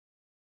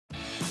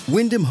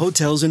Wyndham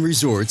Hotels and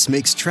Resorts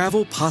makes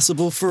travel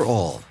possible for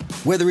all.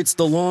 Whether it's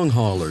the long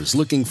haulers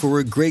looking for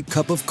a great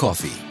cup of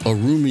coffee, a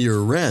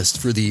roomier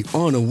rest for the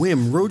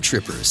on-a-whim road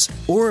trippers,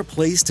 or a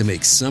place to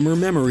make summer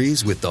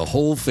memories with the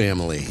whole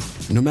family.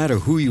 No matter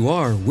who you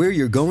are, where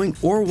you're going,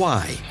 or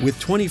why, with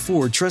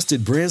 24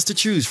 trusted brands to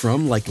choose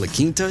from like La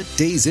Quinta,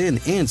 Days Inn,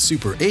 and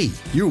Super 8,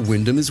 your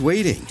Wyndham is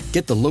waiting.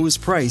 Get the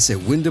lowest price at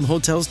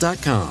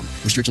WyndhamHotels.com.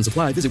 Restrictions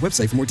apply. Visit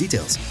website for more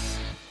details.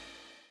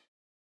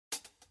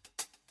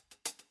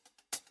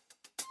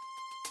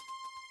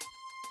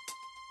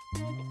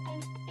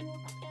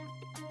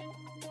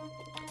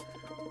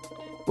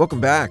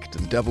 Welcome back to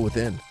The Devil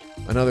Within,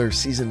 another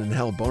Season in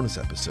Hell bonus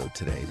episode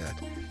today that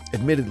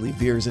admittedly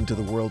veers into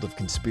the world of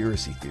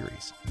conspiracy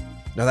theories.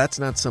 Now, that's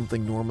not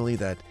something normally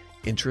that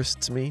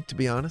interests me, to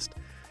be honest.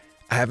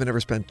 I haven't ever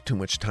spent too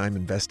much time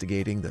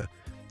investigating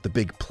the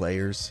big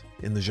players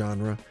in the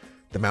genre,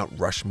 the Mount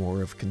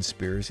Rushmore of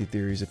conspiracy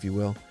theories, if you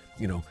will.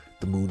 You know,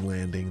 the moon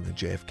landing, the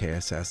JFK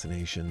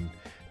assassination,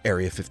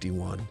 Area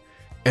 51,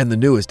 and the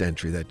newest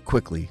entry that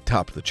quickly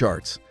topped the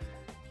charts,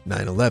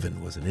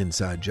 9/11 was an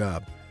inside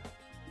job.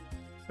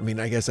 I mean,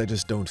 I guess I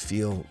just don't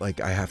feel like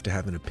I have to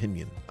have an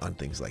opinion on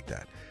things like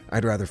that.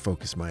 I'd rather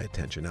focus my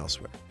attention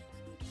elsewhere.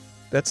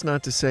 That's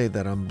not to say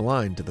that I'm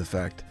blind to the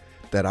fact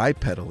that I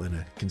peddle in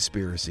a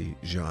conspiracy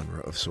genre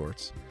of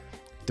sorts.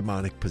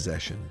 Demonic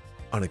possession,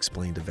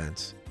 unexplained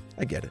events.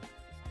 I get it.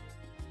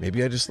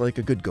 Maybe I just like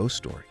a good ghost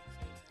story.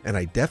 And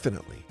I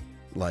definitely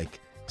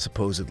like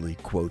supposedly,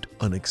 quote,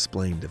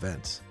 unexplained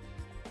events.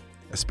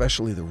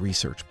 Especially the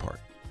research part.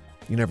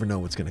 You never know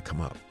what's going to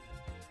come up.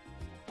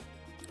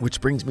 Which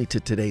brings me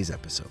to today's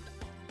episode.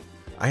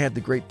 I had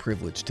the great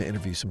privilege to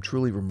interview some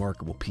truly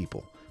remarkable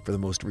people for the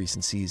most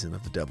recent season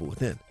of The Devil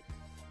Within.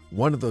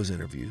 One of those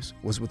interviews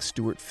was with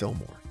Stuart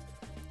Fillmore,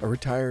 a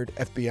retired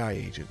FBI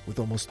agent with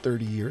almost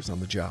 30 years on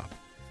the job.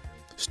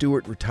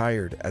 Stuart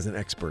retired as an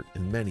expert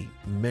in many,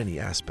 many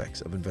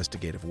aspects of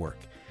investigative work,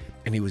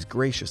 and he was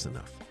gracious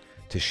enough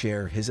to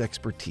share his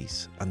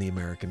expertise on the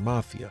American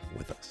Mafia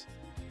with us.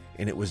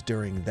 And it was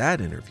during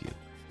that interview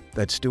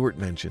that Stuart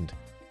mentioned,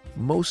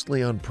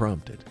 mostly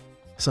unprompted,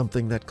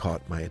 something that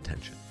caught my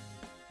attention.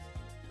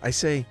 I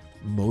say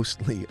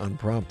mostly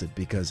unprompted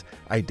because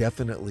I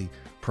definitely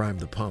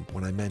primed the pump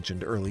when I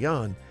mentioned early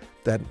on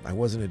that I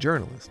wasn't a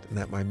journalist and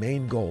that my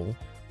main goal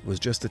was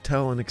just to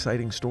tell an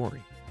exciting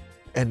story.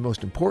 And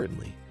most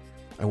importantly,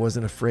 I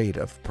wasn't afraid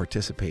of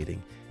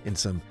participating in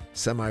some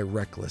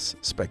semi-reckless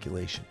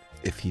speculation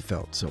if he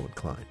felt so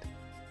inclined.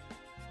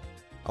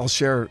 I'll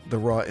share the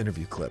raw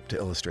interview clip to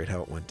illustrate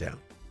how it went down.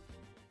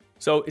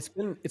 So it's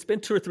been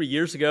 2 or 3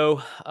 years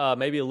ago,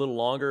 maybe a little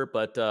longer,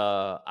 but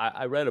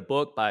I read a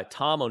book by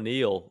Tom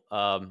O'Neill.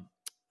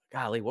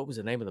 Golly, what was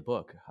the name of the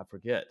book? I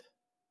forget.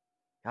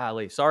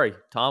 Golly, sorry,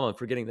 Tom, I'm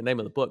forgetting the name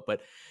of the book. But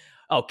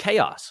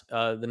Chaos.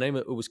 The name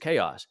of it was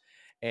Chaos,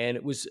 and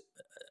it was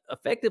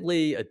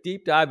effectively a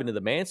deep dive into the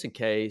Manson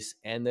case,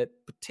 and that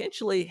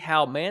potentially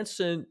how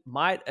Manson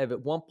might have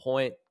at one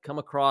point come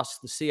across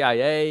the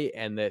CIA,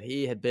 and that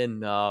he had been,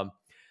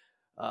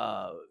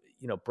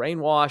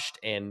 brainwashed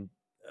and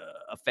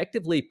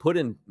effectively put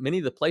in many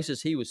of the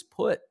places he was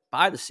put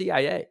by the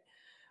CIA.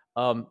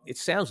 It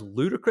sounds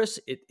ludicrous.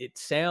 It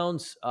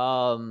sounds,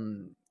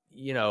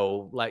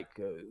 like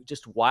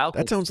just wild.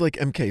 That sounds like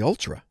MK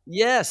Ultra.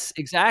 Yes,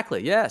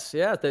 exactly. Yes,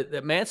 yeah.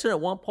 That Manson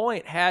at one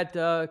point had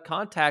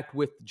contact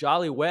with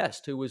Jolly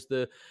West, who was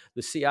the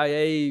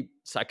CIA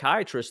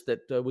psychiatrist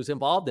that was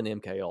involved in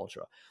MK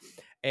Ultra.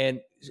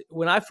 And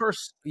when I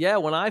first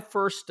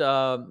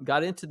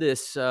got into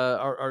this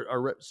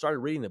or started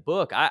reading the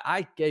book,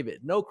 I gave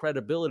it no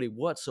credibility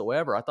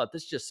whatsoever. I thought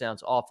this just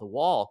sounds off the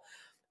wall.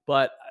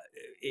 But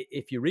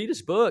if you read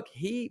his book,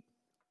 he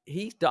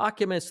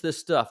documents this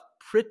stuff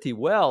pretty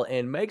well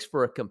and makes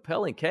for a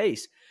compelling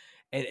case,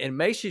 and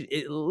makes you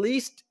at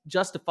least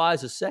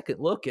justifies a second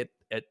look at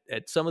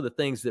some of the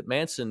things that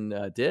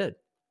Manson did.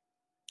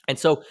 And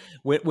so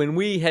when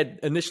we had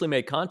initially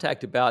made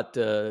contact about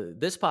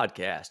this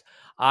podcast,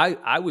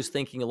 I was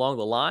thinking along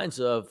the lines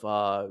of,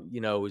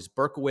 was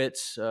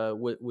Berkowitz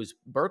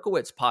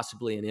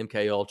possibly an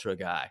MK Ultra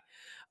guy?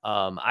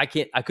 I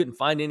couldn't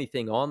find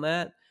anything on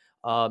that.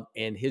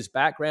 And his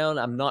background,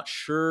 I'm not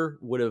sure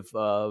would have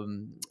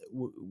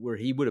where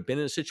he would have been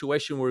in a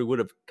situation where he would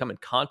have come in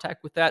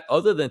contact with that,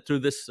 other than through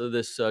this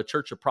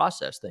Church of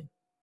Process thing.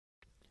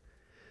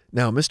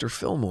 Now, Mr.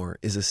 Fillmore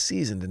is a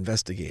seasoned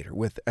investigator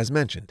with, as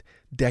mentioned,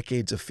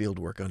 decades of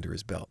fieldwork under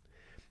his belt.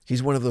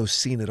 He's one of those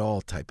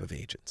seen-it-all type of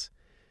agents.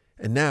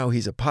 And now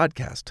he's a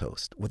podcast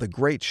host with a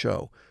great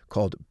show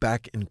called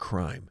Back in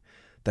Crime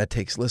that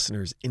takes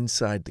listeners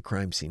inside the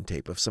crime scene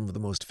tape of some of the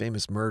most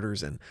famous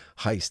murders and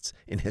heists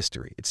in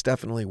history. It's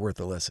definitely worth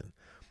a listen.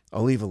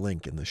 I'll leave a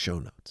link in the show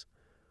notes.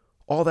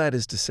 All that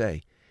is to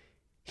say,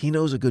 he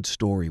knows a good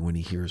story when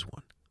he hears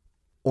one,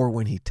 or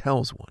when he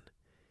tells one.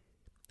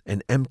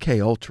 And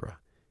MK Ultra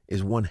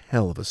is one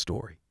hell of a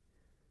story.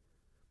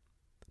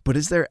 But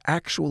is there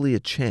actually a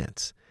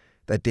chance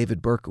that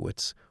David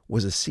Berkowitz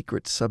was a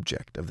secret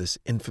subject of this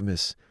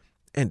infamous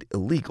and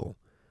illegal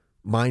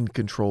mind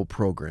control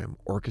program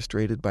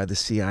orchestrated by the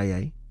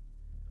CIA?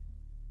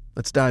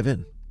 Let's dive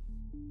in.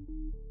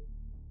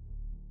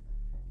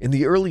 In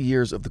the early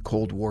years of the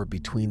Cold War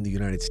between the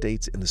United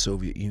States and the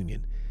Soviet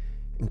Union,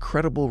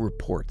 incredible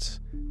reports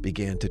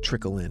began to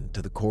trickle in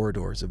to the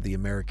corridors of the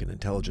American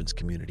intelligence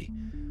community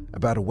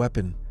about a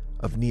weapon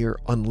of near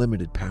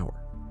unlimited power.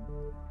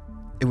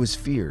 It was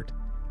feared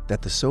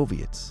that the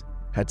Soviets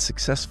had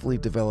successfully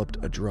developed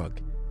a drug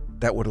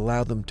that would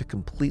allow them to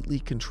completely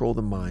control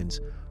the minds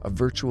of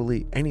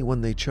virtually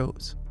anyone they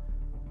chose.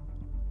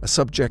 A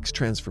subject's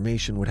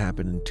transformation would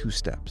happen in 2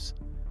 steps.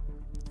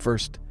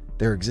 First,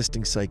 their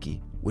existing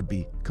psyche would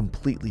be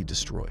completely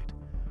destroyed,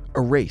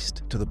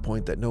 erased to the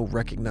point that no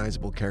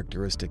recognizable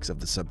characteristics of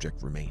the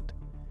subject remained.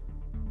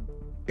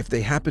 If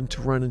they happened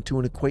to run into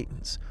an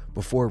acquaintance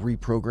before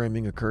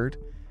reprogramming occurred,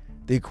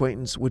 the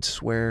acquaintance would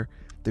swear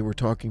they were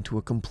talking to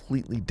a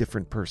completely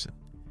different person.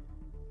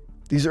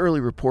 These early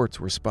reports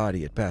were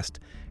spotty at best,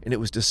 and it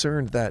was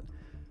discerned that,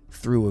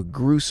 through a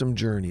gruesome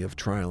journey of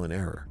trial and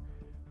error,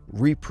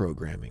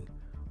 reprogramming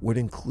would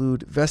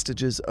include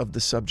vestiges of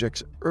the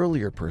subject's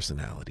earlier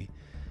personality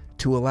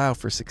to allow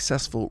for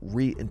successful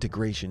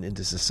reintegration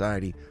into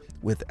society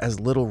with as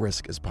little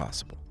risk as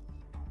possible.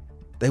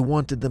 They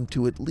wanted them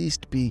to at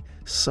least be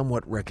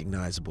somewhat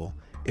recognizable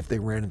if they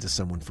ran into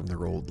someone from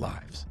their old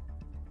lives.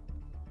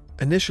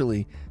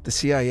 Initially, the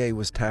CIA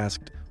was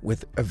tasked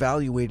with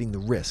evaluating the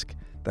risk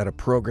that a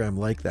program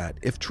like that,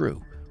 if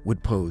true,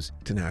 would pose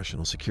to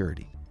national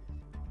security.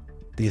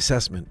 The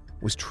assessment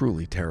was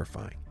truly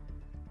terrifying.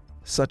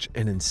 Such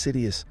an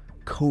insidious,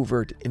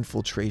 covert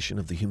infiltration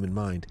of the human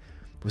mind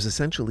was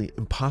essentially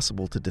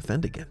impossible to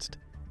defend against.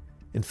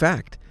 In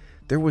fact,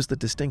 there was the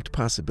distinct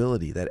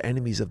possibility that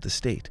enemies of the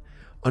state,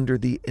 under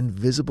the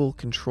invisible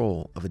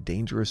control of a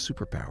dangerous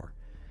superpower,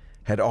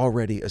 had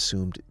already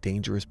assumed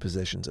dangerous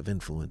positions of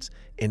influence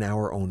in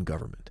our own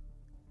government.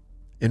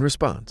 In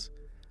response,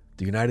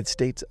 the United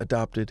States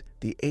adopted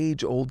the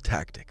age-old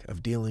tactic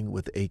of dealing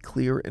with a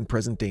clear and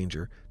present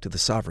danger to the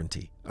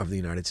sovereignty of the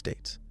United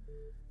States.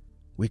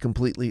 We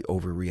completely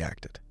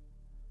overreacted.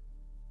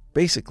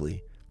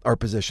 Basically, our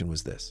position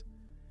was this: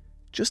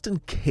 just in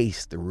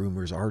case the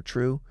rumors are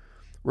true,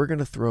 we're going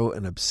to throw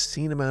an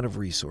obscene amount of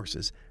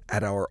resources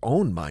at our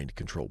own mind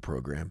control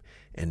program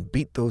and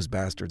beat those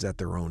bastards at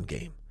their own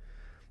game.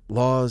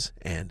 Laws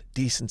and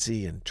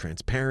decency and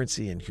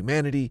transparency and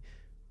humanity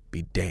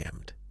be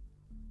damned.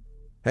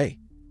 Hey,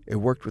 it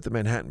worked with the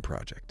Manhattan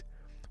Project.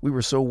 We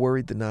were so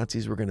worried the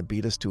Nazis were going to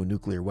beat us to a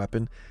nuclear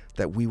weapon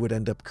that we would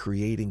end up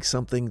creating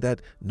something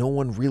that no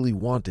one really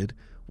wanted,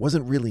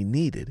 wasn't really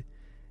needed,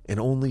 and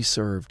only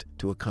served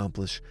to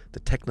accomplish the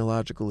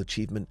technological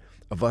achievement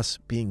of us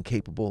being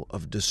capable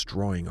of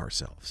destroying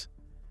ourselves.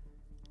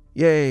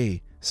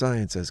 Yay,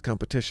 science as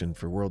competition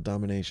for world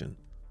domination.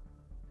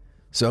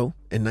 So,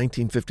 in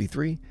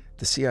 1953,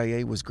 the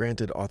CIA was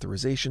granted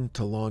authorization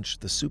to launch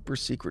the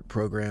super-secret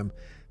program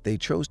they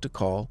chose to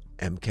call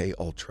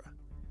MK-Ultra.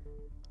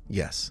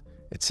 Yes,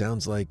 it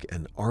sounds like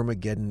an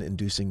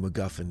Armageddon-inducing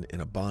MacGuffin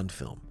in a Bond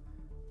film,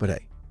 but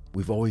hey,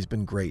 we've always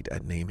been great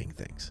at naming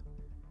things.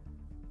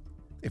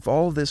 If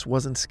all this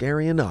wasn't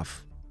scary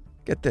enough,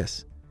 get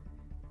this: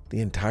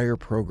 the entire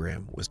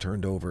program was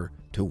turned over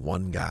to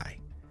one guy,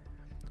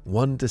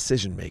 one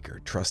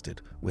decision-maker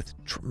trusted with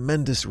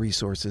tremendous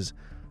resources,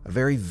 a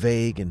very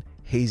vague and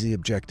hazy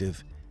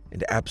objective,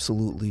 and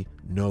absolutely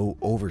no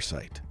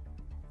oversight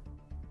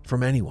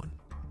from anyone.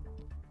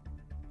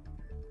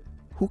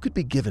 Who could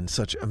be given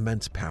such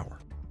immense power?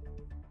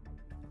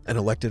 An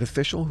elected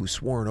official who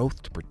swore an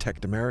oath to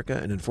protect America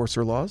and enforce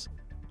her laws?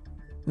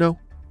 No.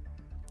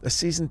 A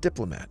seasoned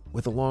diplomat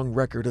with a long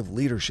record of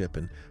leadership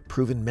and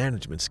proven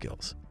management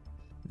skills?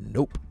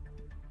 Nope.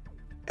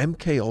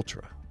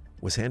 MK-Ultra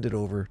was handed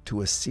over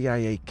to a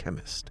CIA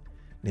chemist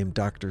named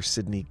Dr.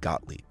 Sidney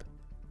Gottlieb.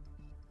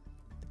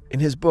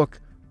 In his book,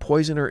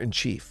 Poisoner in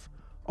Chief,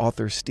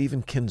 author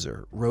Stephen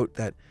Kinzer wrote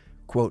that,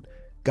 quote,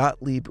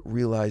 Gottlieb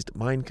realized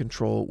mind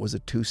control was a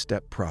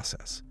 2-step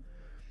process.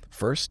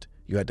 First,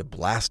 you had to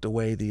blast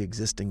away the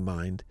existing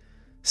mind.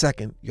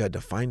 Second, you had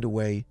to find a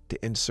way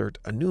to insert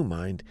a new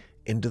mind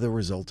into the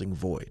resulting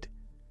void.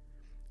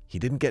 He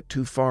didn't get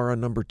too far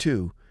on number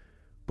 2,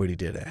 but he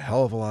did a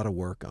hell of a lot of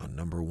work on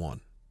number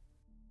 1.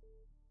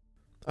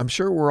 I'm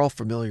sure we're all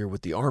familiar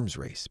with the arms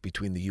race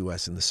between the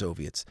US and the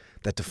Soviets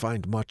that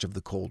defined much of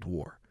the Cold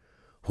War.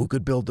 Who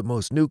could build the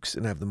most nukes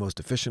and have the most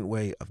efficient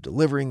way of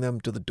delivering them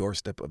to the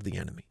doorstep of the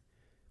enemy?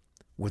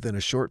 Within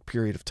a short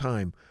period of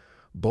time,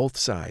 both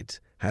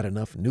sides had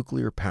enough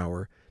nuclear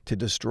power to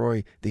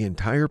destroy the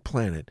entire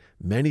planet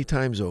many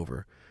times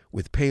over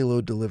with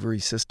payload delivery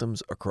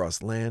systems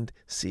across land,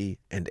 sea,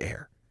 and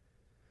air.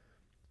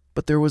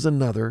 But there was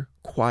another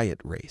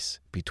quiet race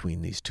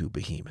between these two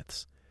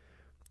behemoths,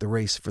 the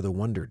race for the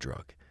wonder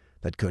drug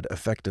that could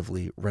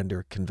effectively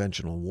render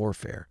conventional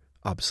warfare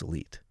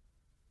obsolete.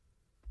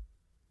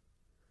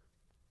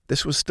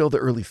 This was still the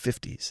early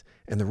 50s,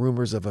 and the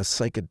rumors of a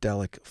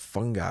psychedelic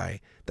fungi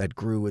that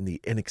grew in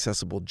the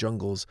inaccessible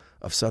jungles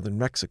of southern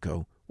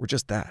Mexico were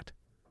just that,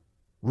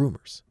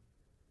 rumors.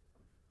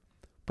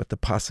 but the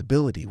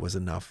possibility was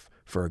enough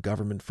for a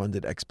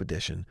government-funded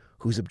expedition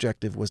whose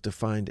objective was to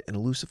find an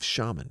elusive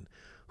shaman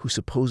who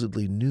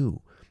supposedly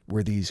knew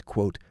where these,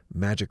 quote,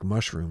 magic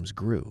mushrooms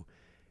grew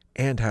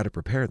and how to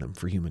prepare them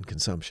for human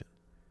consumption.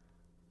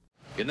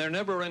 In their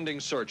never-ending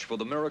search for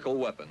the miracle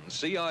weapon,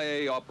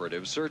 CIA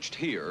operatives searched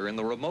here in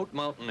the remote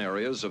mountain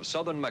areas of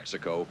southern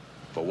Mexico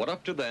for what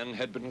up to then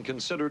had been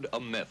considered a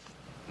myth,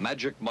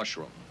 magic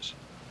mushrooms.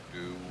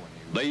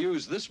 They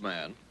used this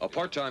man, a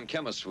part-time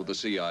chemist for the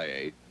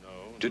CIA,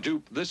 to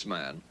dupe this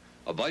man,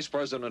 a vice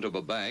president of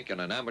a bank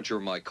and an amateur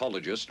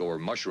mycologist or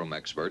mushroom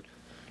expert,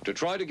 to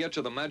try to get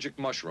to the magic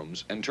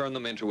mushrooms and turn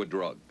them into a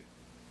drug.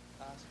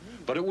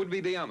 But it would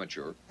be the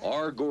amateur,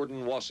 R.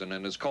 Gordon Wasson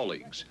and his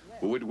colleagues,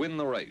 who would win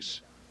the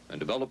race and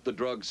develop the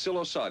drug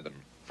psilocybin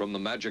from the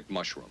magic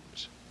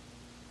mushrooms.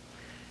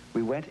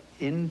 We went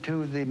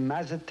into the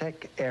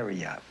Mazatec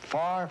area,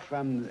 far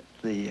from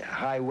the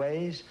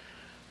highways,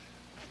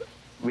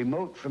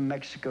 remote from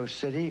Mexico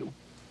City.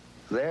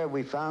 There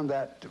we found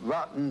that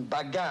rotten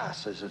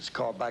bagasse, as it's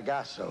called,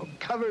 bagasso,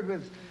 covered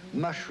with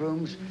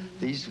mushrooms.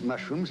 These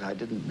mushrooms I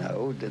didn't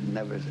know,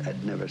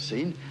 had never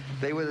seen.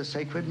 They were the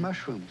sacred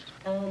mushrooms.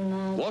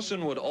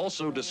 Wasson would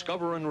also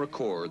discover and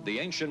record the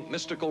ancient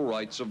mystical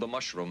rites of the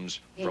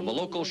mushrooms from a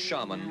local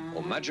shaman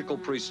or magical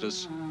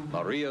priestess,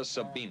 Maria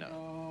Sabina.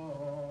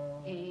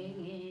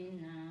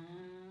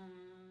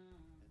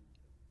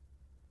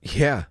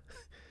 Yeah.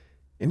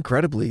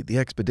 Incredibly, the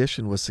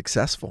expedition was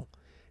successful,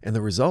 and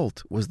the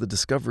result was the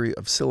discovery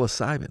of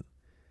psilocybin.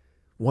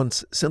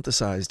 Once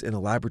synthesized in a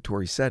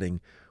laboratory setting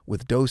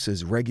with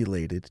doses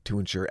regulated to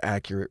ensure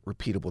accurate,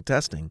 repeatable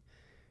testing,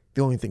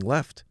 the only thing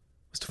left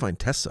was to find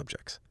test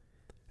subjects.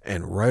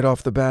 And right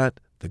off the bat,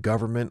 the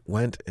government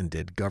went and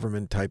did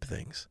government-type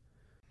things.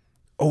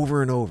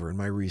 Over and over in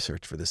my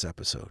research for this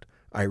episode,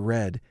 I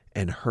read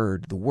and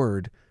heard the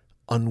word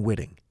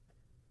unwitting.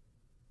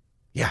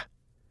 Yeah,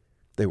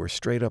 they were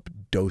straight up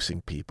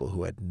dosing people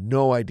who had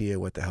no idea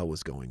what the hell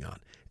was going on.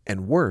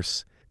 And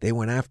worse, they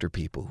went after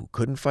people who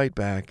couldn't fight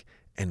back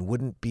and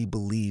wouldn't be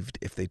believed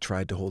if they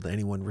tried to hold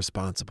anyone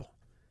responsible.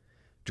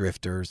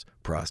 Drifters,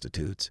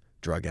 prostitutes,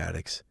 drug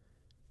addicts,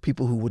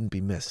 people who wouldn't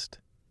be missed.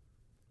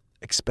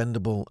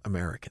 Expendable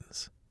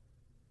Americans.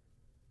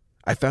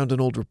 I found an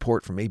old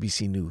report from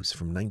ABC News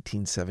from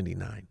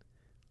 1979.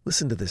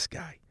 Listen to this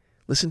guy.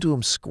 Listen to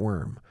him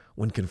squirm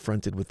when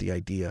confronted with the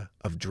idea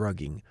of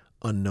drugging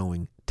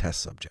unknowing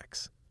test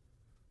subjects.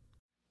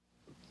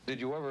 Did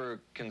you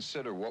ever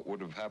consider what would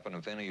have happened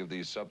if any of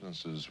these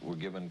substances were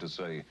given to,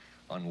 say,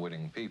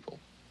 unwitting people?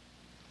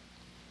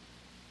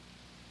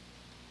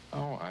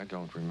 Oh, I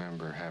don't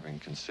remember having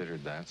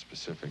considered that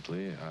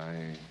specifically.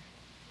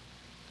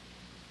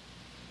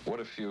 What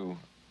if you...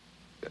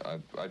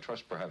 I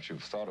trust perhaps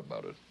you've thought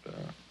about it.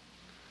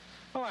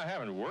 Well, I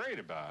haven't worried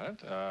about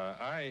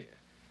it.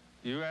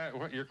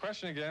 Your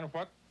question again,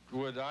 what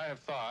would I have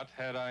thought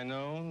had I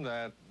known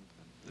that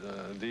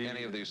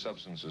any of these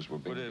substances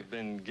would have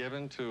been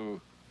given to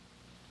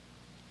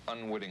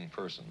unwitting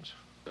persons?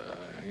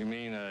 You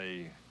mean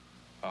a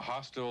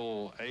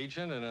hostile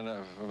agent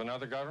of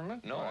another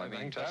government? No, I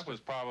mean that was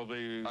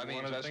probably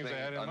one of the things they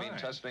had in mind. I mean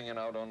testing it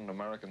out on an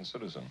American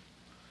citizen.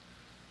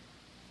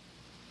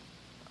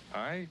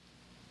 I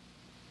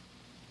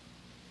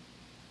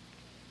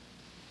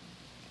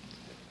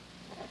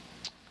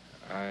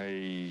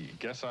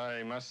guess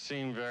I must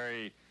seem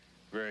very,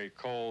 very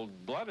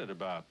cold-blooded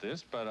about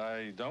this, but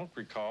I don't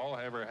recall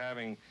ever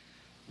having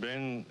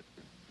been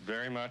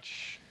very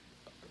much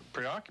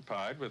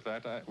preoccupied with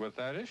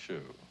that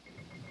issue.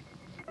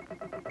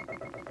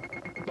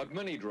 But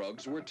many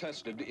drugs were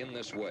tested in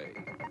this way.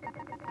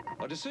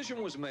 A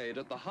decision was made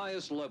at the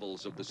highest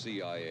levels of the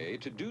CIA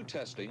to do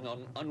testing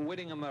on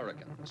unwitting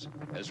Americans.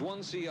 As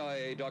one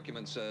CIA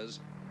document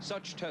says,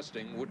 such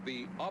testing would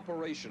be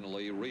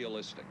operationally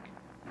realistic.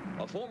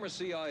 A former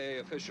CIA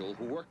official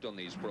who worked on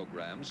these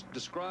programs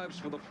describes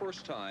for the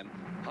first time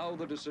how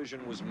the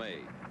decision was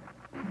made.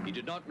 He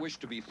did not wish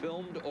to be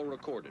filmed or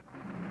recorded.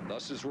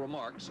 Thus his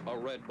remarks are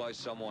read by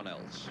someone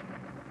else.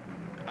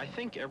 I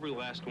think every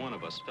last one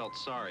of us felt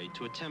sorry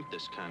to attempt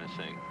this kind of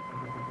thing.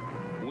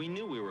 We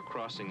knew we were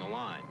crossing the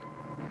line.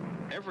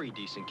 Every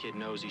decent kid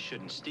knows he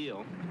shouldn't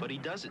steal, but he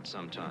does it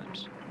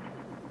sometimes.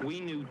 We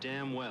knew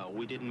damn well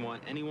we didn't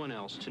want anyone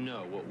else to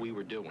know what we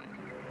were doing.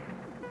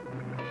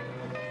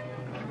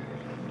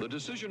 The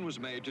decision was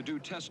made to do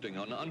testing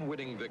on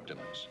unwitting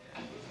victims.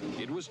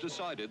 It was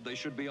decided they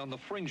should be on the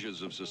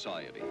fringes of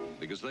society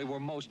because they were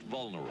most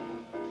vulnerable.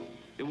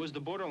 It was the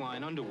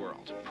borderline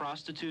underworld,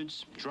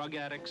 prostitutes, drug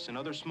addicts, and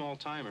other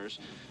small-timers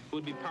who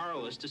would be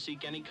powerless to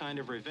seek any kind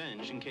of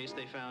revenge in case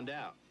they found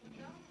out.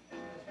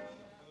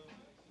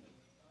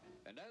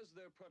 And as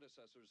their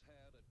predecessors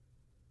had...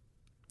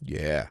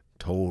 Yeah,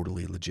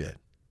 totally legit.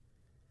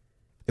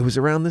 It was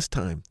around this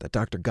time that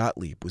Dr.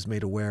 Gottlieb was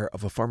made aware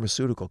of a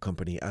pharmaceutical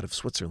company out of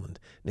Switzerland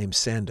named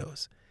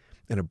Sandoz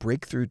and a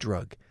breakthrough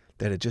drug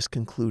that had just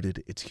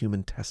concluded its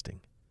human testing.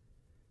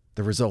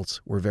 The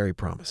results were very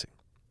promising.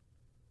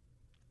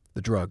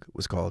 The drug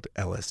was called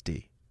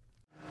LSD.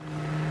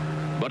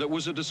 But it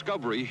was a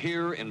discovery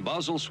here in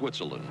Basel,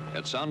 Switzerland,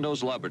 at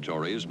Sandoz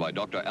Laboratories by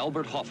Dr.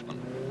 Albert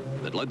Hoffman,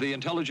 that led the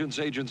intelligence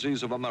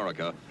agencies of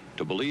America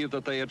to believe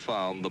that they had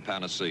found the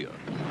panacea.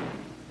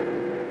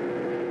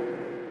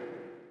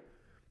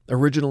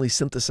 Originally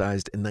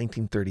synthesized in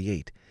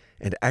 1938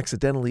 and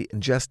accidentally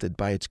ingested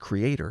by its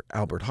creator,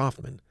 Albert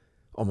Hoffman,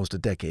 almost a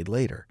decade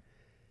later,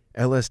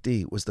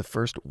 LSD was the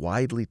first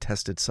widely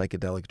tested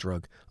psychedelic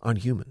drug on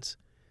humans.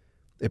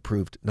 It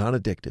proved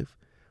non-addictive,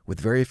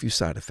 with very few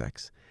side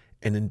effects,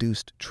 and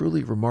induced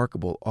truly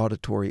remarkable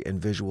auditory and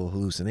visual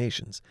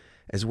hallucinations,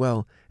 as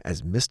well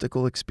as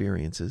mystical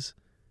experiences,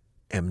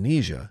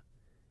 amnesia,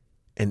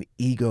 and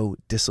ego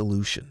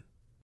dissolution.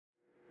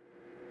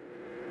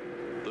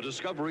 The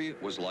discovery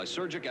was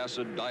lysergic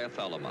acid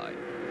diethylamide,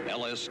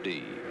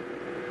 LSD.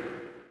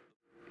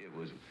 It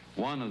was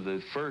one of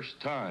the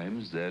first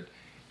times that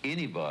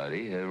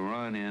anybody had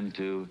run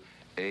into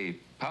a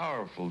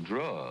powerful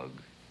drug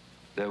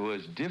that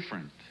was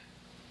different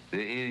than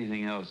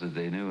anything else that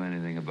they knew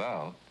anything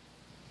about.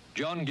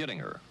 John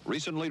Gittinger,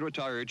 recently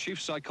retired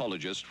chief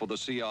psychologist for the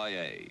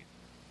CIA.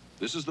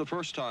 This is the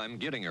first time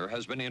Gittinger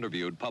has been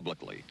interviewed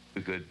publicly.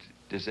 We could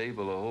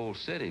disable a whole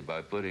city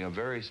by putting a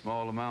very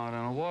small amount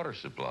on a water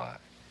supply.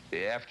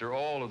 After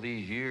all of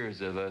these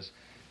years of us,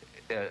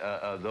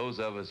 those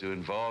of us who were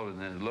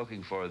involved in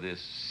looking for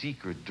this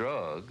secret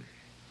drug,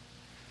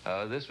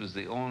 this was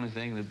the only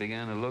thing that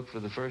began to look for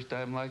the first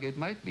time like it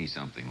might be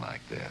something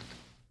like that.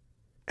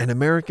 An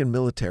American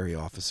military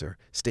officer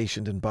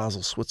stationed in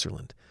Basel,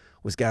 Switzerland,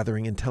 was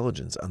gathering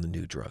intelligence on the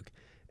new drug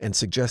and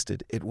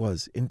suggested it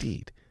was,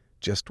 indeed,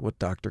 just what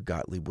Dr.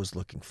 Gottlieb was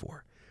looking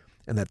for,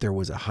 and that there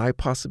was a high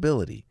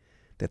possibility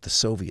that the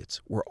Soviets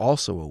were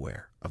also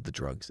aware of the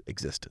drug's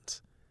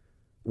existence.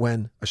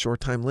 When, a short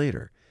time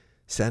later,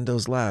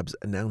 Sandoz Labs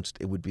announced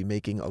it would be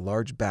making a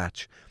large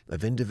batch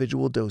of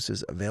individual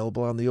doses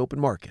available on the open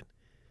market,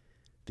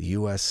 the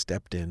U.S.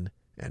 stepped in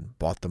and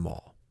bought them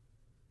all.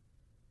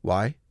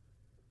 Why?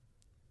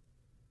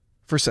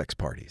 For sex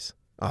parties,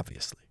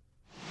 obviously.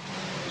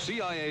 The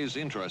CIA's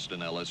interest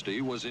in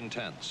LSD was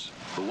intense.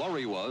 The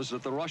worry was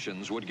that the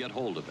Russians would get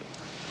hold of it.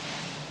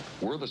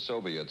 Were the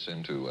Soviets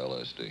into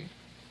LSD?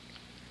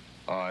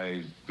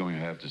 I'm going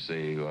to have to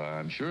say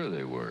I'm sure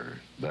they were,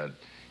 but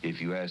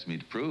if you ask me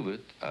to prove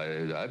it,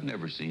 I've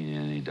never seen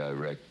any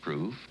direct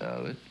proof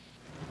of it.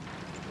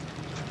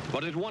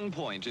 But at one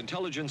point,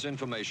 intelligence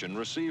information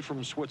received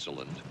from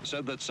Switzerland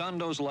said that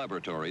Sandoz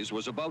Laboratories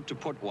was about to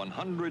put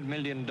 100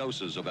 million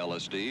doses of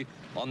LSD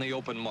on the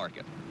open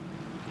market.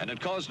 And it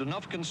caused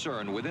enough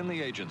concern within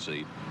the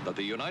agency that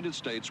the United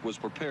States was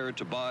prepared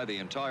to buy the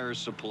entire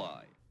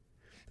supply.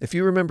 If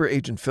you remember,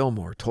 Agent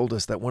Fillmore told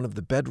us that one of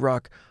the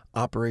bedrock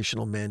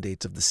operational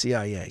mandates of the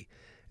CIA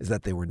is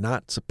that they were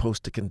not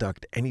supposed to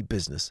conduct any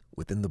business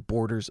within the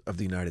borders of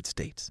the United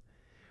States.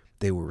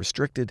 They were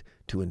restricted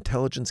to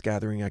intelligence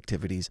gathering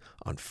activities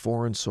on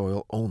foreign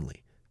soil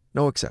only,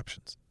 no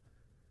exceptions.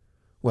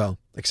 Well,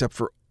 except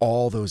for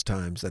all those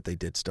times that they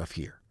did stuff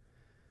here,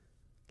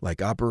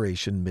 like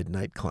Operation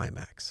Midnight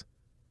Climax.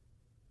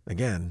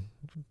 Again,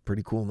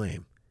 pretty cool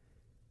name.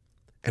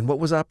 And what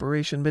was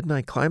Operation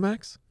Midnight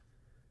Climax?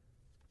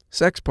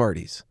 Sex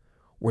parties,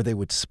 where they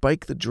would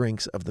spike the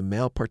drinks of the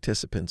male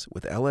participants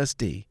with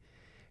LSD,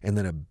 and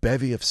then a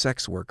bevy of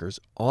sex workers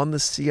on the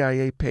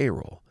CIA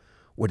payroll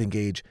would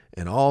engage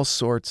in all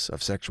sorts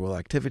of sexual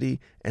activity,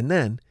 and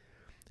then,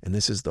 and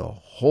this is the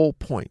whole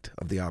point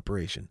of the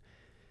operation,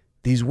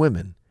 these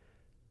women,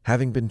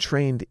 having been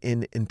trained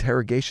in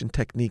interrogation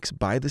techniques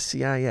by the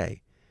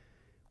CIA,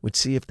 would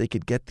see if they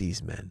could get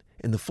these men,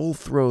 in the full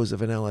throes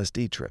of an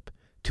LSD trip,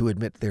 to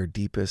admit their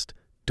deepest,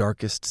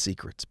 darkest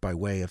secrets by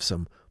way of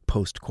some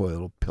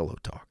post-coital pillow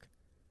talk.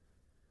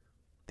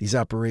 These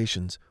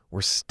operations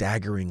were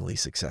staggeringly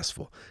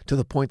successful, to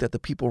the point that the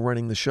people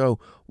running the show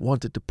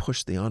wanted to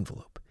push the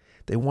envelope.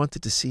 They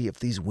wanted to see if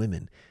these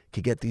women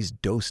could get these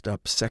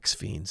dosed-up sex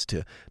fiends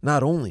to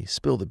not only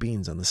spill the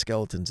beans on the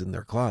skeletons in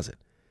their closet,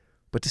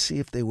 but to see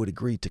if they would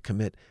agree to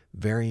commit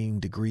varying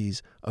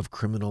degrees of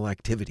criminal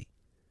activity.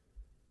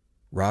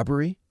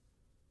 Robbery?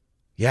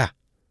 Yeah.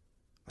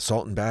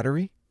 Assault and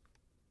battery?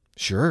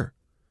 Sure.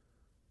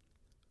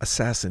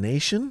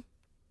 Assassination?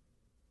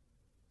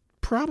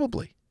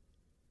 Probably.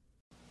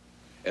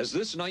 As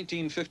this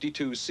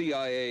 1952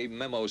 CIA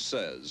memo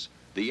says,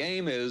 the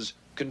aim is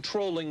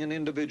controlling an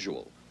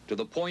individual to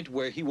the point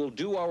where he will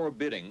do our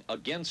bidding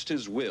against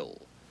his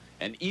will,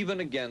 and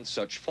even against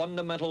such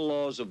fundamental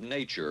laws of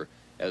nature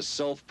as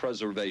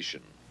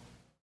self-preservation.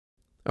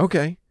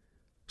 Okay,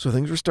 so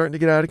things were starting to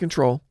get out of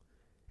control,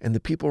 and the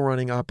people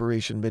running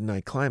Operation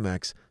Midnight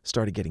Climax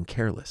started getting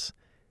careless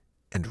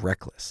and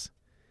reckless.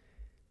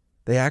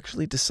 They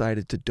actually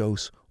decided to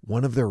dose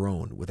one of their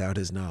own without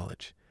his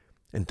knowledge,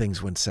 and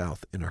things went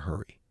south in a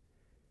hurry.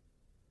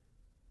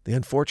 The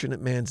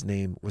unfortunate man's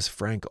name was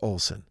Frank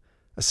Olson,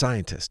 a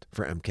scientist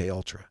for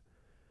MKUltra.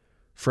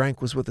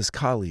 Frank was with his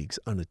colleagues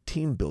on a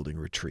team-building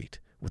retreat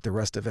with the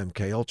rest of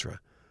MKUltra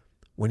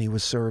when he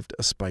was served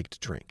a spiked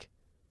drink.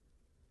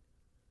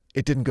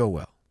 It didn't go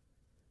well,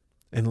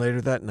 and later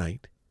that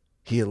night,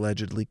 he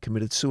allegedly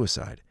committed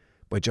suicide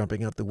by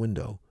jumping out the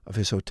window of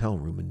his hotel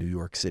room in New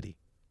York City.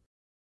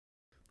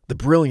 The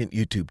brilliant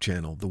YouTube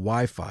channel, The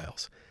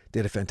Y-Files,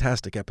 did a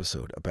fantastic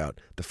episode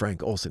about the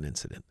Frank Olson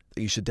incident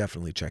that you should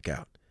definitely check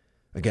out.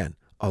 Again,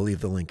 I'll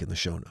leave the link in the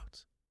show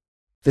notes.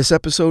 This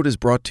episode is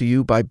brought to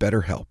you by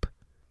BetterHelp.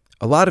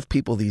 A lot of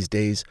people these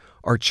days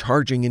are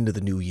charging into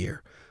the new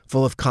year,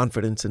 full of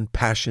confidence and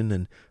passion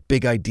and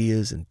big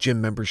ideas and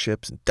gym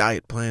memberships and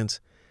diet plans.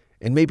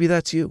 And maybe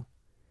that's you.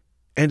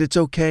 And it's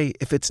okay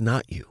if it's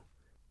not you.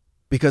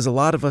 Because a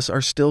lot of us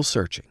are still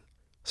searching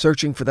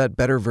for that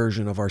better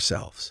version of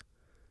ourselves.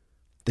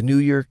 The new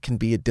year can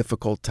be a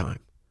difficult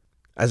time.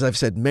 As I've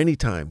said many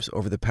times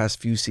over the past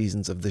few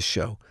seasons of this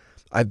show,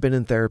 I've been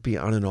in therapy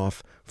on and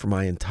off for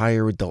my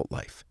entire adult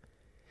life.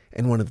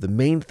 And one of the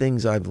main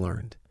things I've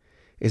learned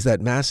is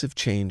that massive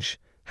change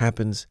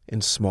happens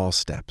in small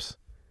steps.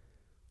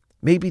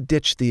 Maybe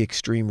ditch the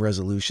extreme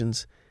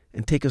resolutions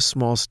and take a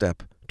small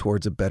step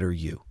towards a better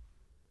you.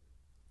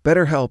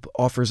 BetterHelp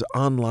offers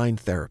online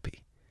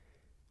therapy.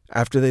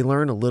 After they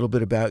learn a little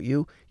bit about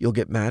you, you'll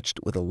get matched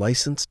with a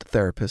licensed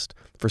therapist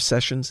for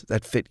sessions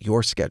that fit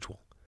your schedule.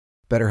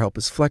 BetterHelp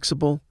is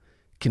flexible,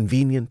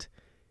 convenient,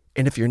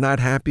 and if you're not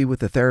happy with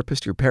the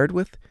therapist you're paired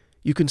with,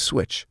 you can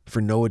switch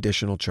for no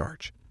additional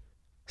charge.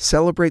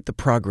 Celebrate the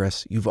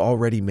progress you've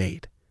already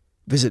made.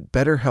 Visit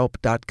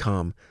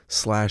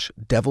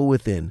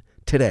BetterHelp.com/devilwithin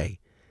today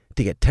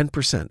to get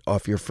 10%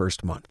 off your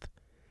first month.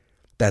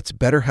 That's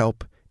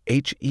BetterHelp,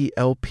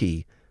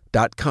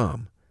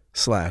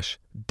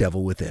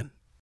 HELP.com/devilwithin.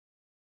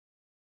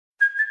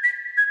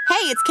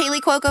 Hey, it's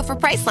Kaylee Cuoco for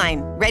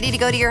Priceline. Ready to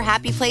go to your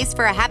happy place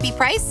for a happy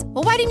price?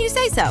 Well, why didn't you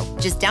say so?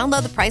 Just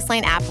download the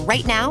Priceline app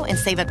right now and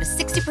save up to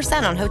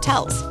 60% on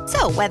hotels.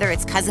 So whether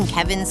it's Cousin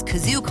Kevin's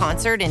Kazoo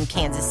Concert in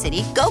Kansas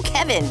City, go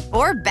Kevin,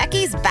 or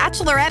Becky's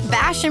Bachelorette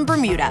Bash in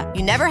Bermuda,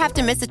 you never have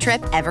to miss a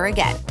trip ever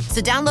again.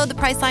 So download the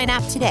Priceline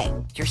app today.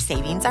 Your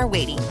savings are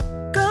waiting.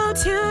 Go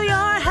to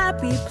your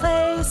happy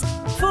place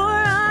for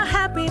a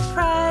happy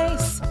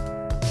price.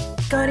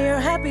 Go to your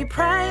happy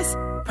price,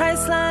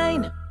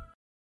 Priceline.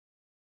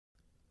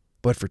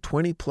 But for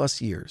 20-plus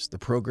years, the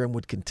program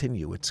would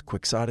continue its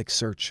quixotic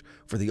search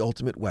for the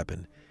ultimate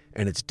weapon,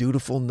 and its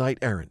dutiful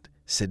knight-errant,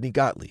 Sidney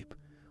Gottlieb,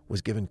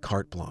 was given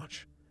carte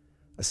blanche,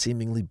 a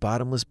seemingly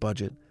bottomless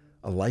budget,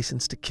 a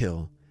license to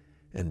kill,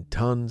 and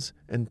tons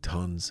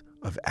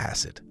of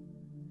acid.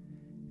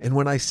 And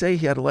when I say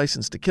he had a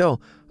license to kill,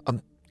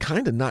 I'm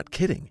kind of not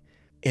kidding.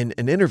 In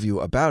an interview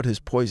about his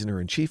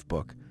Poisoner-in-Chief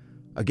book,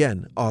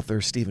 again, author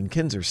Stephen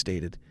Kinzer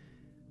stated,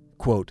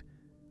 quote,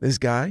 "This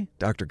guy,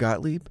 Dr.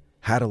 Gottlieb,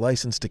 had a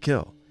license to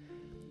kill.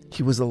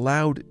 He was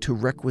allowed to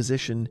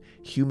requisition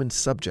human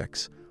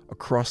subjects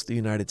across the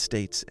United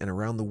States and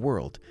around the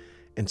world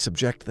and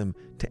subject them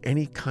to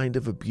any kind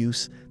of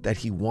abuse that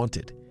he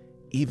wanted,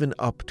 even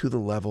up to the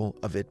level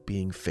of it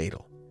being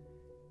fatal.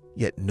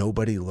 Yet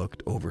nobody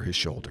looked over his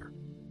shoulder."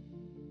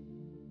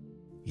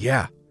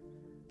 Yeah,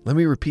 let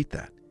me repeat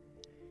that.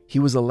 He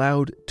was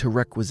allowed to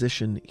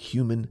requisition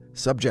human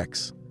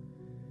subjects.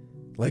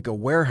 Like a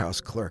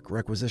warehouse clerk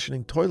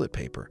requisitioning toilet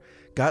paper,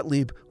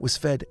 Gottlieb was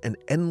fed an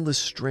endless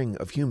string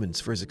of humans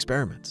for his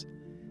experiments.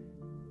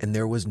 And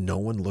there was no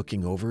one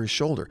looking over his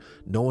shoulder,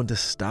 no one to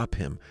stop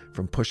him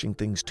from pushing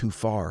things too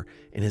far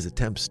in his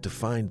attempts to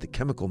find the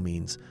chemical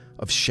means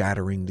of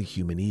shattering the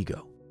human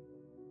ego.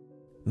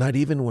 Not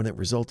even when it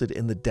resulted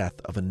in the death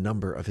of a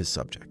number of his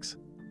subjects.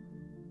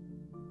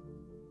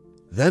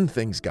 Then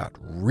things got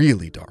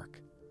really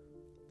dark.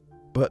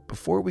 But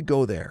before we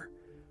go there,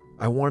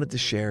 I wanted to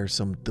share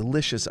some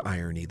delicious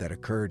irony that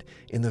occurred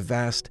in the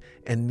vast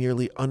and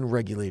nearly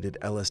unregulated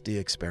LSD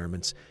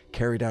experiments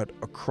carried out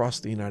across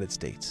the United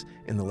States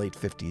in the late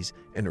 50s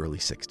and early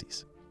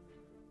 60s.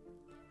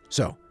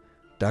 So,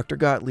 Dr.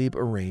 Gottlieb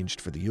arranged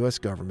for the U.S.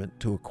 government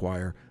to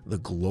acquire the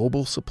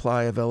global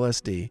supply of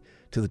LSD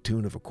to the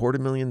tune of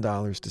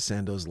 $250,000 to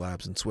Sandoz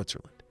Labs in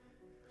Switzerland.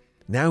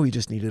 Now he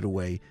just needed a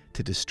way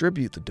to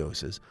distribute the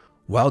doses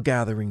while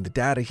gathering the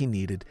data he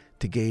needed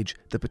to gauge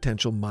the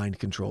potential mind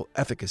control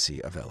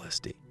efficacy of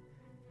LSD.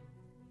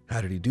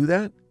 How did he do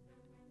that?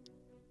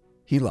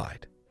 He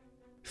lied.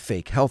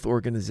 Fake health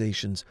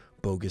organizations,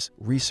 bogus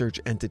research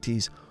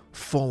entities,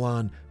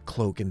 full-on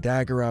cloak and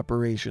dagger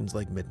operations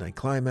like Midnight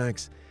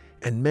Climax,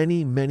 and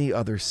many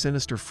other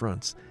sinister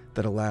fronts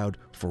that allowed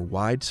for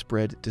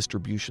widespread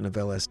distribution of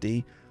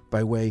LSD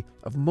by way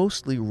of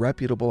mostly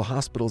reputable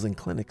hospitals and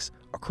clinics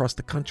across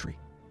the country.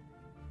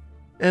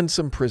 And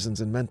some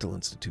prisons and mental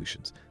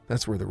institutions.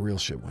 That's where the real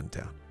shit went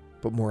down.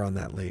 But more on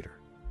that later.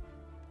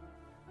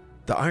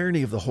 The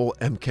irony of the whole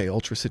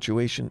MKUltra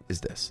situation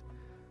is this.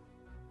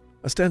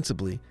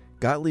 Ostensibly,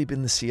 Gottlieb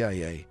and the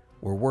CIA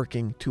were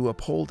working to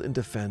uphold and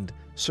defend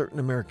certain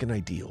American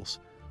ideals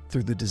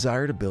through the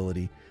desired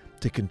ability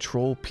to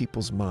control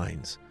people's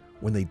minds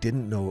when they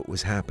didn't know it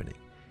was happening,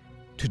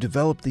 to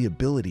develop the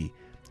ability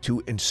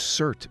to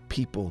insert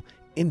people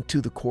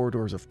into the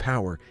corridors of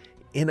power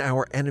in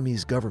our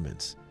enemies'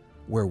 governments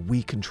where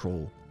we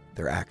control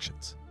their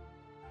actions.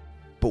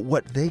 But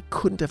what they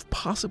couldn't have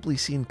possibly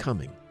seen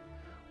coming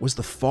was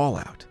the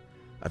fallout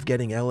of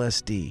getting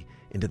LSD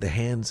into the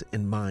hands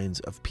and minds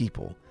of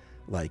people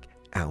like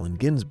Allen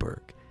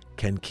Ginsberg,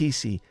 Ken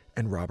Kesey,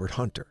 and Robert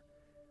Hunter.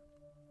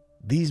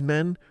 These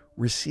men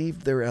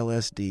received their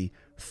LSD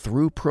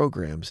through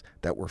programs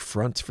that were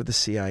fronts for the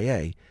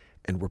CIA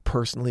and were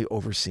personally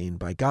overseen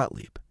by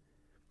Gottlieb.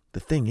 The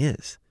thing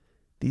is,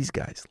 these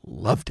guys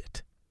loved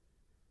it.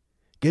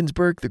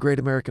 Ginsberg, the great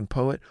American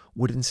poet,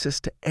 would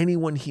insist to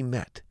anyone he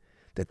met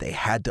that they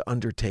had to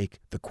undertake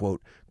the,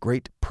 quote,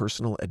 great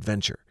personal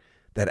adventure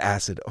that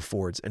acid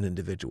affords an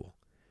individual.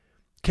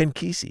 Ken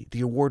Kesey,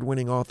 the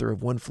award-winning author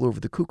of One Flew Over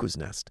the Cuckoo's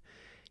Nest,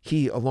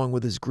 he, along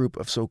with his group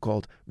of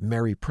so-called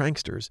merry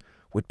pranksters,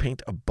 would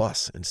paint a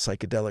bus in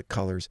psychedelic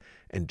colors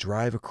and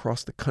drive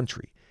across the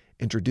country,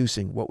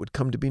 introducing what would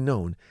come to be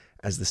known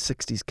as the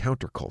 60s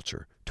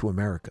counterculture to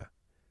America.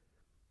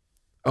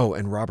 Oh,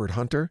 and Robert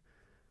Hunter?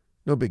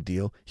 No big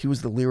deal. He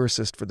was the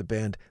lyricist for the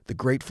band The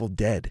Grateful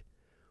Dead,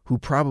 who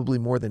probably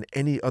more than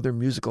any other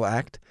musical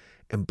act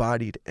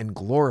embodied and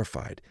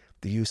glorified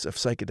the use of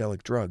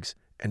psychedelic drugs,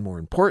 and more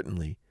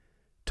importantly,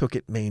 took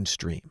it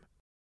mainstream.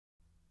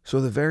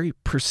 So the very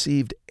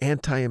perceived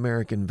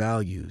anti-American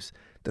values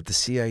that the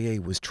CIA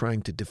was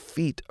trying to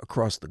defeat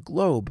across the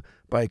globe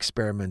by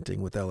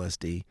experimenting with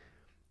LSD,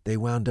 they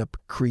wound up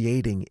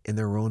creating in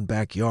their own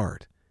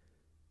backyard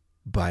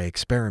by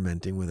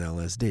experimenting with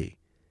LSD.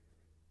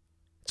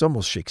 It's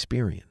almost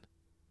Shakespearean.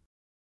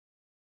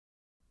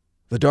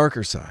 The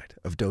darker side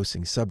of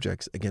dosing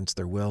subjects against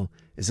their will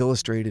is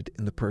illustrated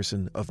in the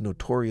person of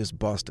notorious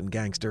Boston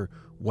gangster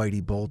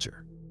Whitey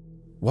Bulger.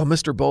 While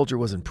Mr. Bulger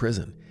was in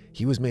prison,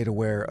 he was made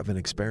aware of an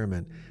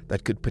experiment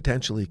that could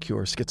potentially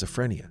cure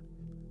schizophrenia.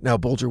 Now,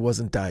 Bulger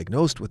wasn't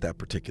diagnosed with that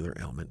particular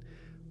ailment.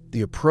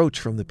 The approach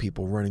from the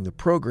people running the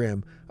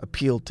program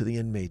appealed to the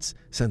inmate's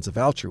sense of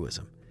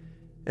altruism,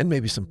 and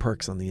maybe some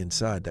perks on the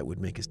inside that would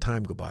make his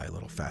time go by a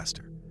little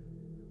faster.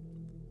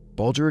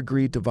 Bulger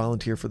agreed to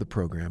volunteer for the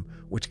program,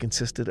 which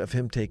consisted of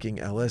him taking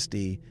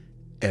LSD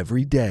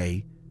every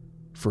day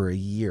for a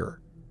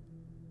year.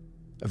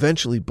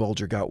 Eventually,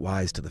 Bulger got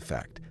wise to the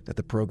fact that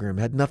the program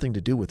had nothing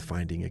to do with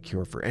finding a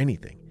cure for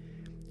anything.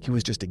 He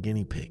was just a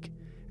guinea pig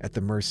at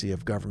the mercy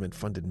of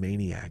government-funded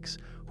maniacs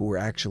who were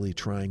actually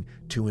trying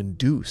to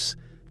induce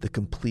the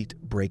complete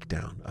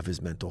breakdown of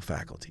his mental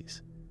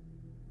faculties.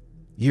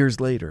 Years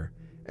later,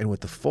 and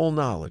with the full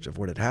knowledge of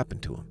what had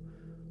happened to him,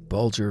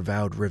 Bulger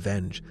vowed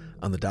revenge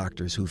on the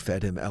doctors who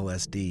fed him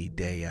LSD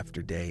day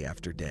after day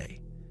after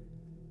day.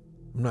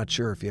 I'm not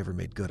sure if he ever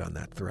made good on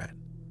that threat.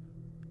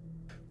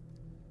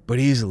 But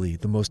easily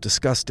the most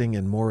disgusting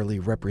and morally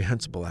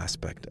reprehensible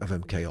aspect of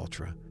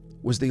MKUltra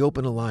was the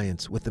open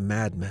alliance with the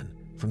madmen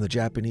from the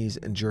Japanese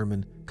and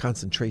German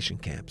concentration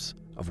camps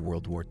of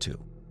World War II.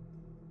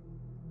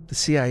 The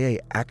CIA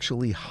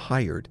actually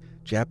hired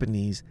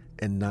Japanese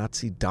and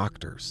Nazi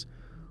doctors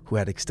who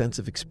had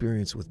extensive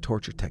experience with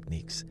torture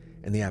techniques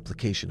and the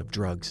application of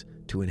drugs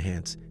to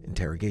enhance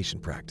interrogation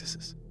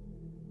practices.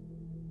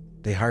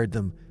 They hired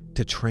them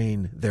to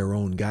train their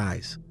own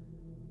guys.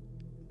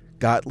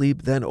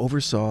 Gottlieb then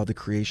oversaw the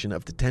creation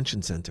of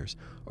detention centers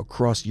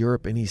across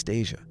Europe and East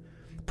Asia,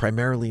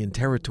 primarily in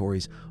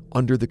territories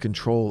under the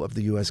control of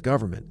the U.S.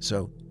 government,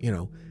 so,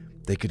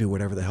 they could do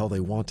whatever the hell they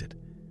wanted.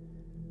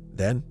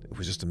 Then it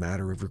was just a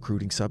matter of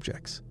recruiting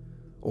subjects,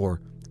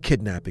 or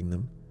kidnapping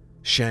them,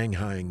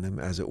 shanghaiing them,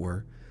 as it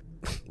were.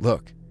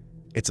 Look,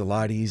 it's a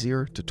lot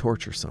easier to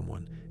torture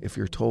someone if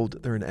you're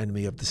told they're an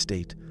enemy of the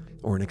state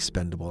or an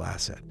expendable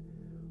asset.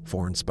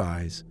 Foreign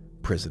spies,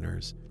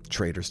 prisoners,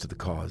 traitors to the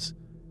cause,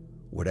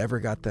 whatever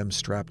got them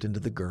strapped into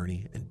the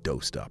gurney and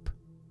dosed up.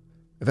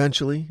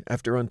 Eventually,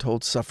 after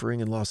untold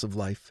suffering and loss of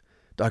life,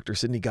 Dr.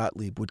 Sidney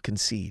Gottlieb would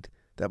concede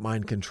that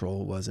mind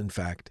control was, in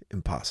fact,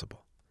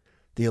 impossible.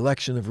 The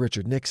election of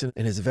Richard Nixon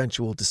and his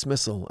eventual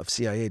dismissal of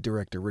CIA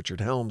Director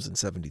Richard Helms in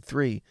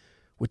 '73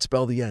 would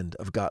spell the end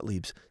of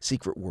Gottlieb's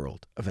secret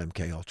world of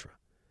MKUltra.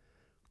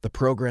 The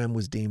program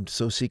was deemed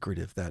so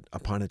secretive that,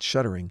 upon its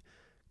shuttering,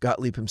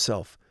 Gottlieb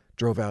himself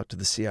drove out to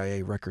the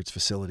CIA records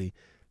facility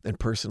and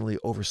personally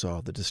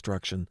oversaw the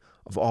destruction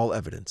of all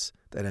evidence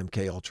that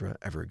MKUltra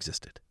ever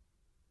existed.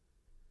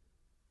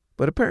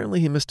 But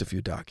apparently he missed a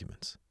few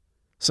documents.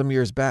 Some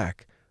years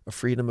back, a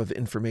Freedom of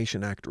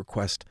Information Act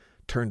request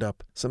turned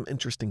up some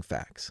interesting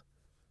facts.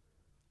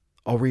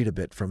 I'll read a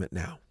bit from it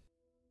now.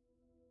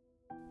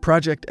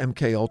 Project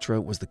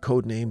MKUltra was the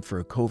code name for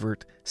a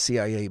covert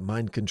CIA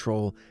mind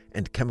control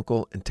and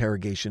chemical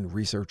interrogation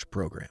research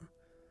program,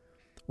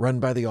 run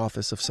by the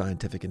Office of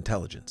Scientific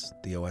Intelligence,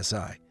 the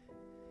OSI.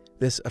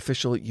 This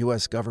official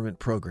U.S. government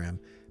program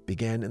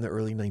began in the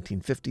early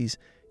 1950s,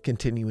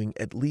 continuing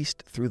at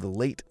least through the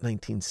late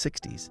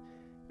 1960s,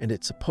 and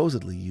it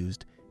supposedly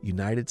used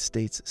United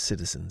States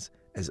citizens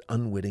as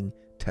unwitting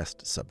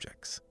test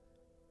subjects.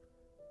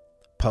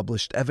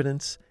 Published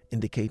evidence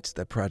indicates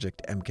that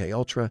Project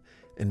MKUltra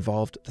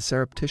involved the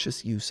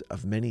surreptitious use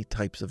of many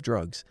types of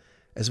drugs,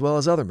 as well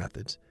as other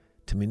methods,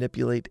 to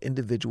manipulate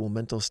individual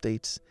mental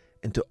states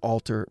and to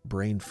alter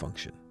brain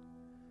function.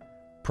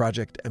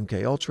 Project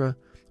MKUltra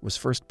was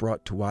first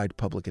brought to wide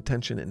public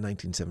attention in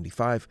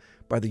 1975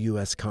 by the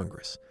U.S.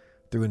 Congress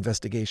through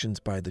investigations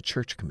by the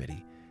Church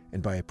Committee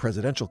and by a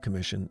presidential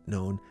commission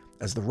known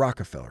as the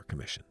Rockefeller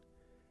Commission.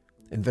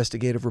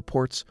 Investigative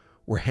reports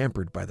were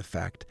hampered by the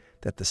fact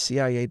that the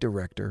CIA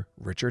director,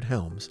 Richard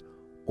Helms,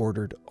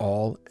 ordered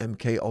all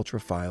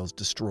MKUltra files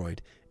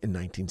destroyed in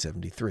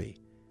 1973.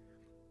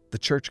 The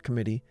Church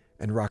Committee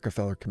and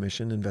Rockefeller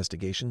Commission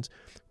investigations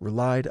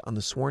relied on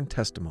the sworn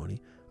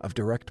testimony of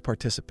direct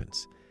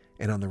participants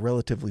and on the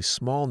relatively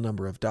small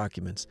number of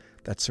documents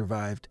that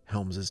survived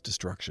Helms's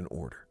destruction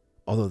order.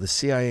 Although the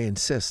CIA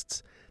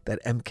insists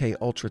that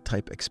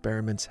MKUltra-type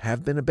experiments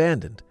have been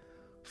abandoned,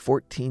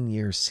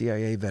 14-year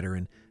CIA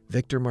veteran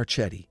Victor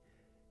Marchetti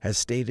has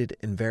stated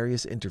in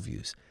various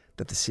interviews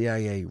that the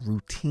CIA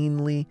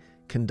routinely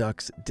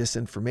conducts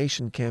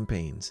disinformation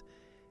campaigns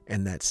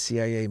and that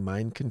CIA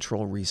mind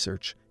control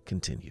research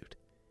continued.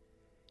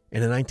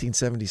 In a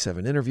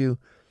 1977 interview,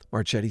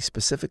 Marchetti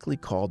specifically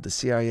called the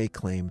CIA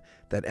claim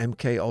that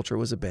MKUltra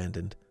was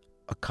abandoned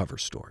a cover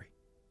story.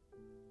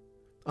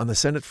 On the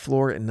Senate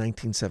floor in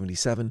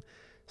 1977,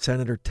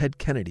 Senator Ted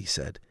Kennedy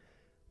said,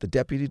 "The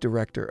deputy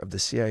director of the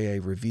CIA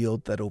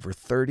revealed that over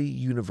 30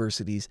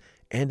 universities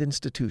and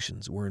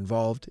institutions were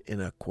involved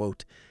in a,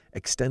 quote,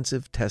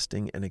 extensive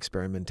testing and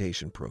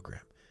experimentation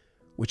program,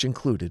 which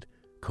included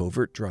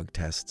covert drug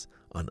tests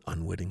on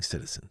unwitting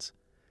citizens.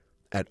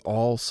 At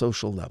all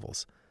social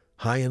levels,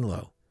 high and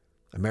low,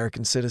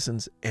 American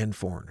citizens and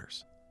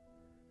foreigners.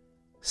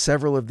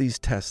 Several of these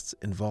tests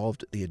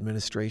involved the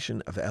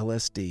administration of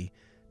LSD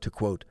to,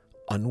 quote,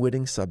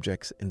 unwitting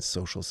subjects in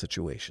social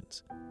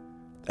situations.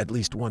 At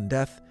least one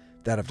death,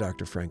 that of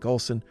Dr. Frank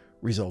Olson,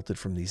 resulted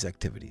from these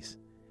activities.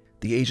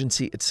 The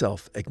agency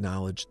itself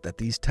acknowledged that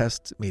these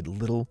tests made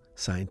little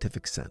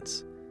scientific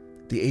sense.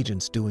 The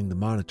agents doing the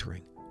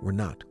monitoring were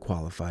not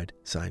qualified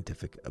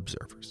scientific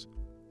observers."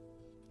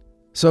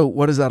 So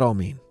what does that all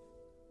mean?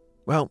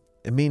 Well,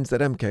 it means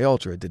that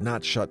MKUltra did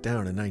not shut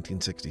down in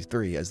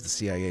 1963 as the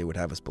CIA would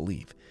have us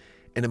believe,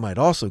 and it might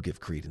also give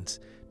credence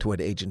to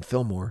what Agent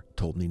Fillmore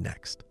told me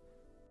next.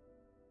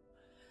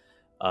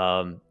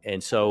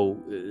 And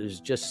so there's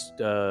just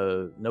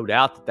no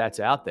doubt that that's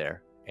out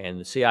there. And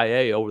the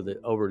CIA over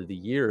the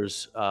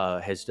years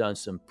has done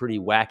some pretty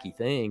wacky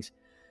things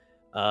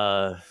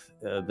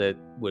that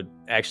would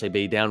actually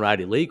be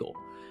downright illegal.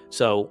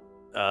 So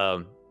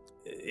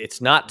it's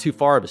not too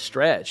far of a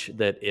stretch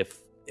that if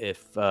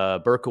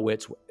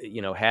Berkowitz,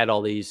 had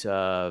all these,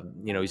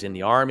 he's in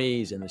the Army,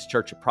 he's in this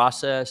Church of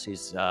Process,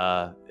 he's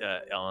on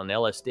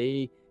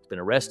LSD, he's been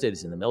arrested,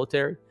 he's in the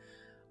military.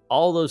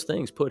 All those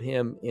things put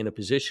him in a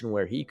position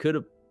where he could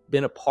have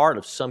been a part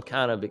of some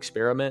kind of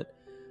experiment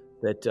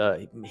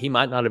that he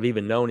might not have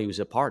even known he was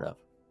a part of.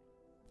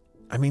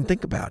 I mean,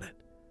 think about it.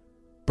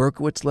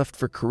 Berkowitz left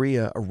for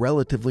Korea a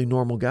relatively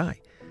normal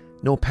guy.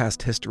 No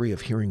past history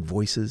of hearing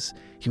voices.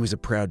 He was a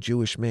proud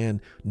Jewish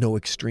man, no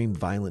extreme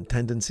violent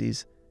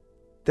tendencies.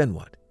 Then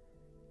what?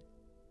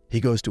 He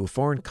goes to a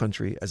foreign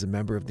country as a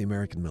member of the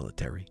American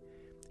military.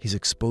 He's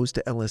exposed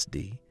to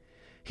LSD.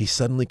 He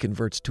suddenly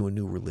converts to a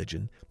new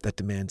religion that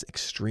demands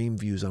extreme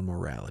views on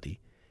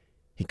morality.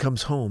 He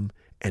comes home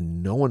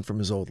and no one from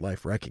his old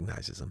life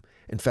recognizes him.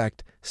 In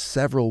fact,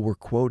 several were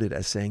quoted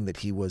as saying that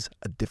he was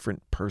a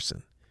different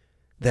person.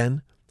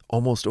 Then,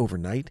 almost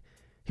overnight,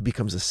 he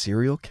becomes a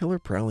serial killer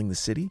prowling the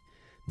city,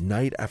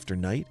 night after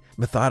night,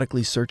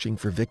 methodically searching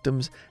for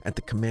victims at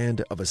the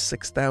command of a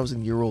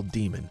 6,000-year-old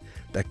demon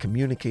that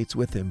communicates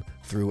with him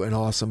through an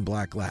awesome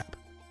black lab.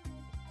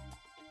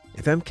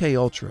 If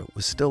MKUltra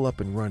was still up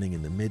and running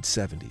in the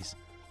mid-'70s,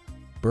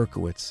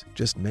 Berkowitz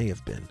just may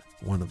have been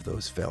one of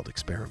those failed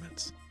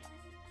experiments.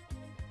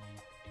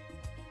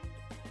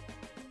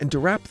 And to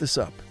wrap this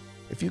up,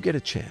 if you get a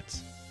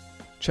chance,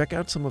 check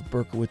out some of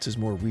Berkowitz's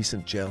more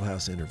recent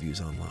jailhouse interviews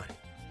online.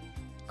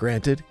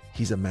 Granted,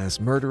 he's a mass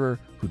murderer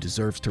who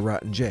deserves to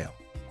rot in jail.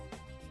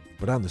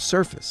 But on the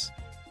surface,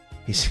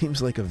 he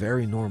seems like a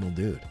very normal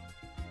dude.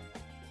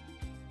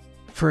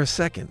 For a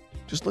second,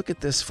 just look at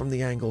this from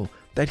the angle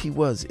that he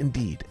was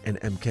indeed an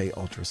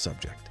MKUltra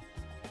subject.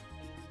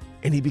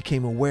 And he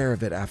became aware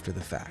of it after the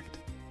fact.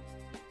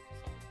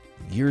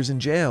 Years in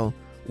jail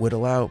would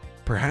allow,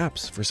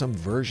 perhaps, for some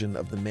version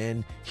of the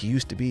man he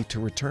used to be to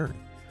return,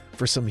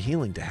 for some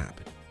healing to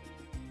happen.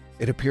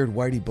 It appeared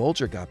Whitey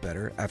Bulger got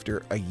better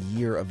after a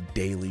year of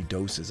daily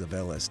doses of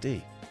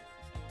LSD.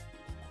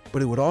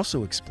 But it would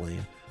also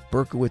explain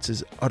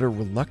Berkowitz's utter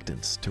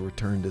reluctance to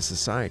return to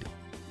society,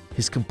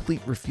 his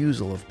complete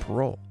refusal of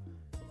parole.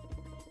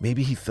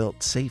 Maybe he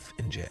felt safe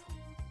in jail,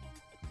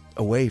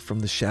 away from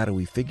the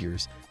shadowy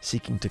figures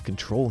seeking to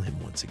control him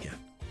once again.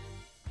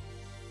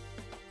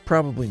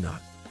 Probably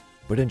not,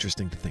 but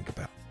interesting to think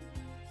about.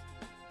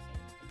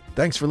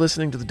 Thanks for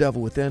listening to The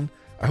Devil Within.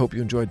 I hope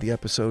you enjoyed the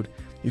episode.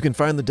 You can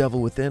find The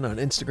Devil Within on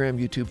Instagram,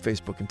 YouTube,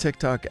 Facebook, and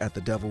TikTok at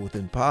The Devil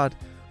Within Pod,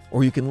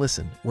 or you can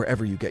listen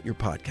wherever you get your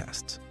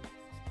podcasts.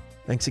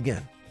 Thanks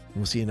again, and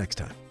we'll see you next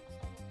time.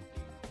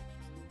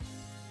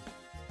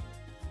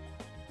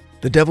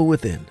 The Devil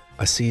Within,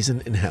 A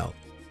Season in Hell,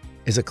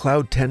 is a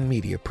Cloud 10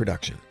 Media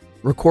production.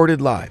 Recorded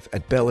live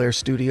at Bel Air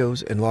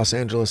Studios in Los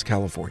Angeles,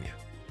 California.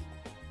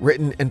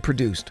 Written and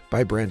produced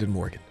by Brandon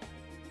Morgan.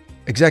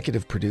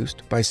 Executive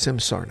produced by Sim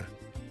Sarna.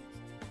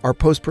 Our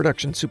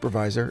post-production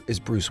supervisor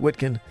is Bruce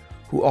Whitkin,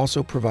 who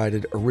also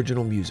provided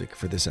original music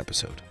for this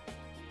episode.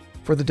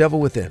 For The Devil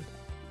Within,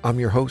 I'm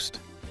your host,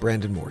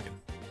 Brandon Morgan.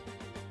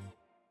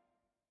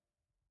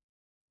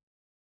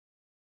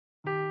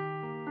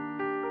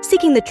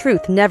 Seeking the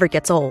truth never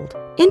gets old.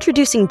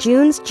 Introducing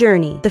June's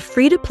Journey, the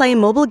free-to-play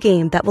mobile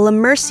game that will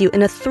immerse you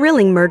in a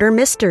thrilling murder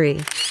mystery.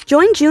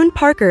 Join June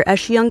Parker as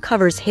she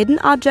uncovers hidden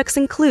objects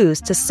and clues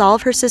to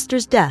solve her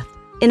sister's death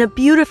in a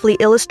beautifully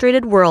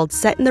illustrated world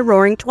set in the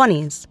Roaring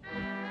 '20s.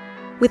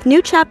 With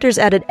new chapters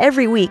added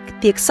every week,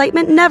 the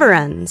excitement never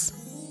ends.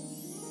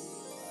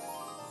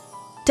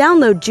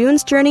 Download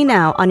June's Journey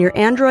now on your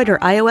Android or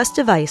iOS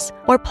device,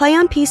 or play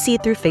on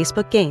PC through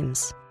Facebook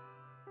Games.